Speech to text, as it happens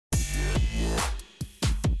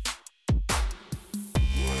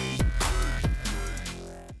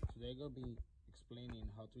gonna be explaining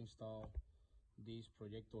how to install these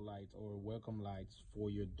projector lights or welcome lights for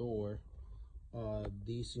your door.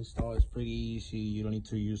 This install is pretty easy. You don't need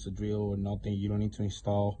to use a drill or nothing. You don't need to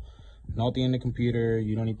install nothing in the computer.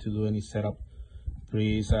 You don't need to do any setup.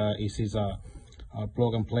 Please, this is a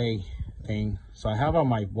plug and play thing. So I have on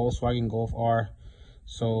my Volkswagen Golf R.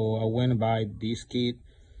 So I went and buy this kit,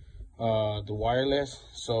 the wireless.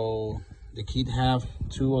 So the kit have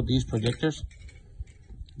two of these projectors.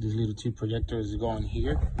 These little two projectors go in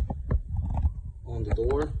here on the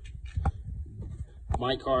door.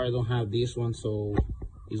 My car, I don't have this one, so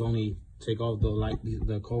it's only take off the light,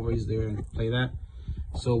 the cover is there and play that.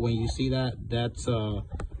 So when you see that, that's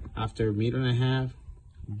after a meter and a half,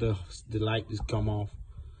 the light is come off.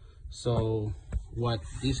 So what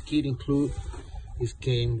this kit include is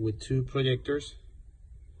came with two projectors.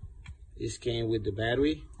 This came with the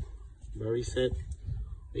battery set.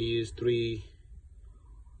 They use three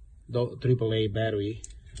AAA battery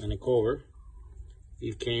and a cover.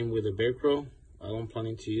 It came with a Velcro. I don't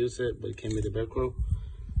planning to use it, but it came with the Velcro.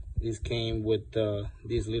 This came with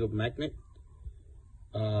this little magnet.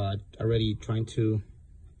 Already trying to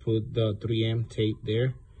put the 3M tape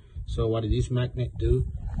there. So what does this magnet do?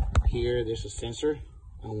 Here there's a sensor,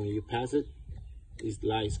 and when you pass it, these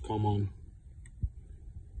lights come on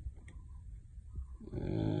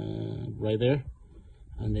right there,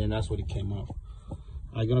 and then that's what it came off.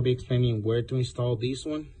 I'm gonna be explaining where to install this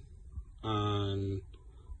one and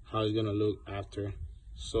how it's gonna look after.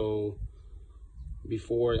 So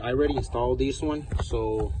before, I already installed this one.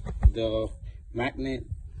 So the magnet,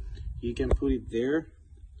 you can put it there.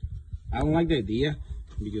 I don't like the idea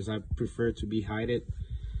because I prefer to be hide.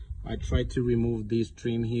 I tried to remove this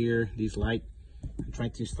trim here, this light. I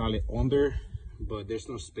tried to install it under, but there's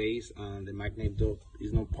no space and the magnet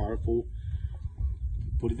is not powerful.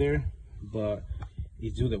 Put it there, but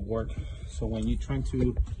it do the work. So when you close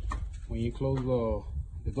the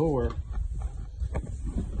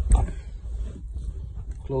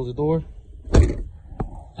door,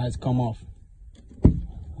 lights come off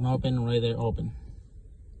and open right there, open,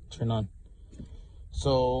 turn on.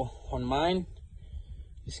 So on mine,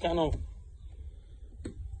 it's kind of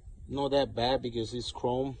not that bad because it's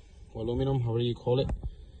chrome or aluminum, however you call it,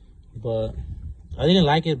 but I didn't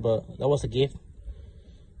like it, but that was a gift.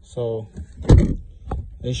 So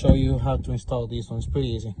they show you how to install this one. It's pretty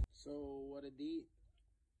easy. So what I did,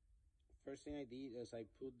 first thing I did is I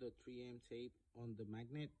put the 3M tape on the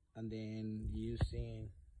magnet, and then using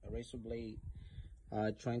a razor blade,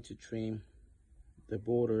 trying to trim the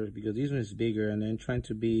borders because this one is bigger, and then trying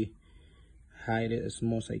to hide it as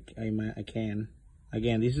much as I can.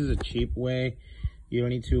 Again, this is a cheap way. You don't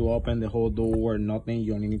need to open the whole door or nothing.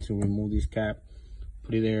 You only need to remove this cap,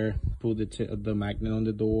 put it there, put the magnet on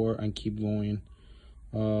the door, and keep going.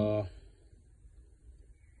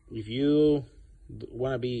 If you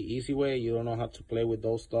want to be easy way, you don't know how to play with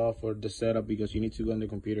those stuff or the setup because you need to go on the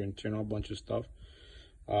computer and turn on a bunch of stuff.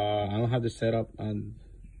 I don't have the setup and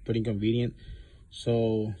pretty inconvenient.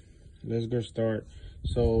 So let's go start.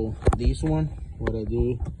 So this one, what I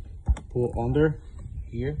do, pull under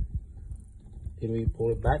here, it'll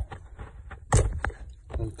pull it back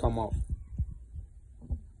and come off.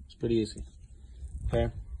 It's pretty easy.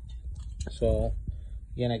 Okay, so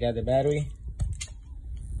again, I got the battery.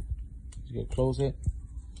 Just gonna close it.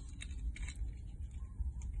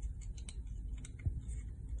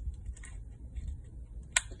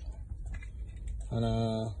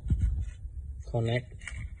 And connect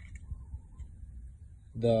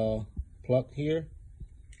the plug here.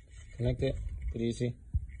 Connect it, pretty easy.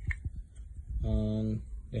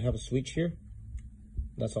 They have a switch here.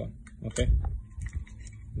 That's all. Okay.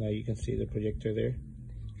 Now you can see the projector there.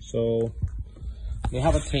 So they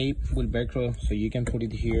have a tape with Velcro, so you can put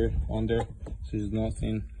it here under, so there's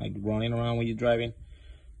nothing like running around when you're driving.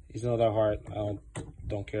 It's not that hard. I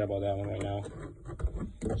don't care about that one right now.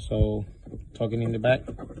 So tucking in the back,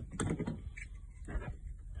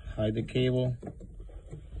 hide the cable.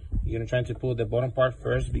 You're gonna try to pull the bottom part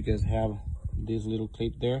first because I have this little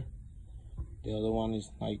clip there. The other one is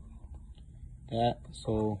like that.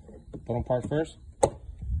 So bottom part first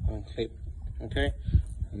and clip. Okay,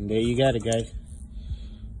 and there you got it, guys.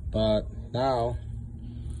 But now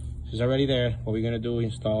it's already there. What we're gonna do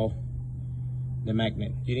is install the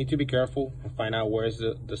magnet. You need to be careful and find out where's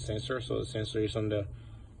the sensor. So the sensor is on the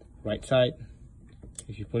right side.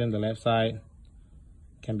 If you put it on the left side,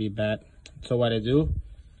 it can be bad. So what I do,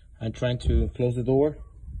 I'm trying to close the door,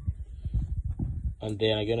 and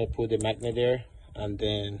then I'm gonna put the magnet there, and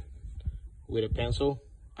then with a pencil,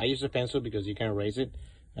 I use a pencil because you can erase it.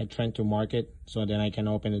 I'm trying to mark it so then I can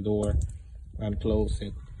open the door and close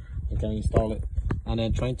it. and can install it. And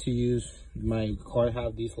then trying to use, my car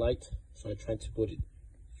have these lights, so I try to put it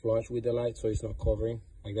flush with the light so it's not covering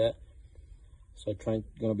like that. So I'm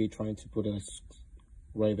gonna be trying to put it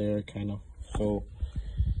right there, kind of. So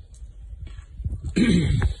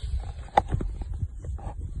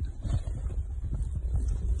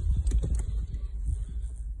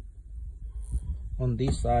on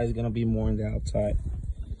this side is gonna be more on the outside.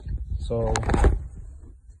 So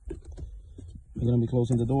you're gonna be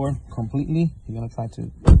closing the door completely. You're gonna try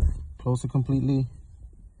to close it completely.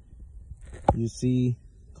 You see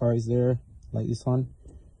car is there, like this one,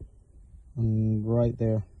 and right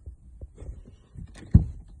there.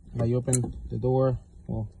 Now you open the door,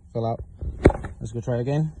 well, fell out. Let's go try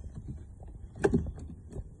again.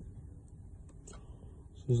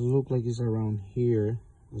 So it looks like it's around here.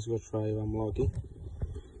 Let's go try if I'm lucky.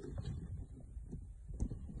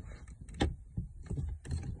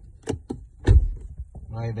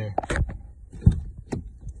 Right there.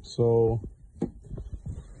 So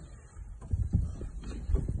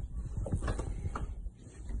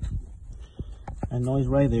I know it's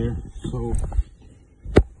right there, so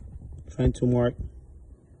trying to mark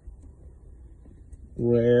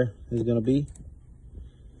where it's gonna be.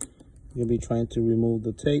 I'm gonna be trying to remove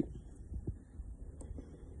the tape.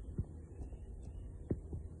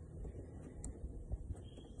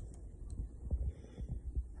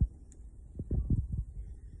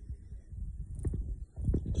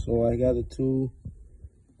 So I got the two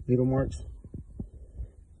little marks.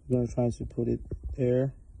 I'm gonna try to put it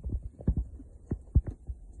there.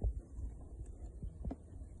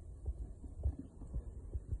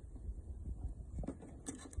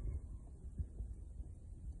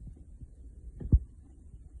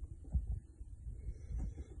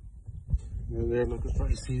 Right there, let's try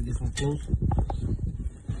to see if this one close.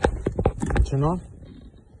 Turn on.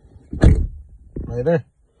 Right there.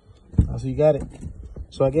 So you got it.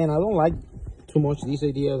 So again, I don't like too much this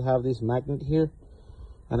idea of have this magnet here,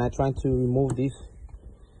 and I trying to remove this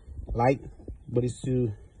light, but it's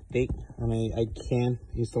too thick and I can't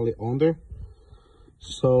install it under.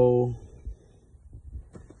 So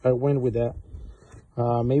I went with that.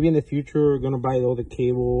 Maybe in the future we're gonna buy all the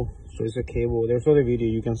cable. So it's a cable. There's other video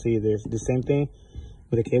you can see. There's the same thing,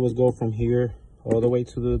 but the cables go from here all the way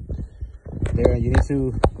to there. You need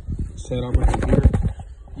to set up a computer.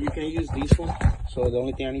 You can use this one. So the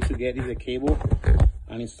only thing I need to get is a cable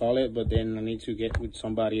and install it, but then I need to get with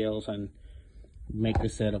somebody else and make the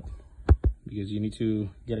setup, because you need to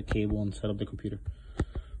get a cable and set up the computer.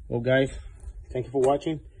 Well guys, thank you for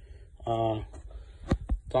watching.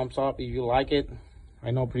 Thumbs up if you like it.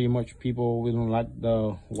 I know pretty much people will not like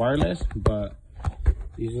the wireless, but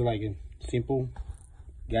this is like a simple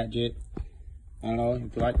gadget. I don't know,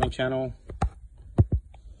 if you like my channel,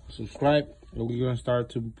 subscribe. We're gonna start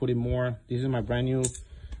to put in more. This is my brand new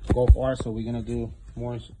Golf R, so we're gonna do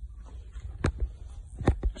more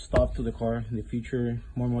stuff to the car in the future,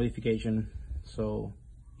 more modification. So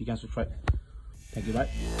you can subscribe. Thank you, bye.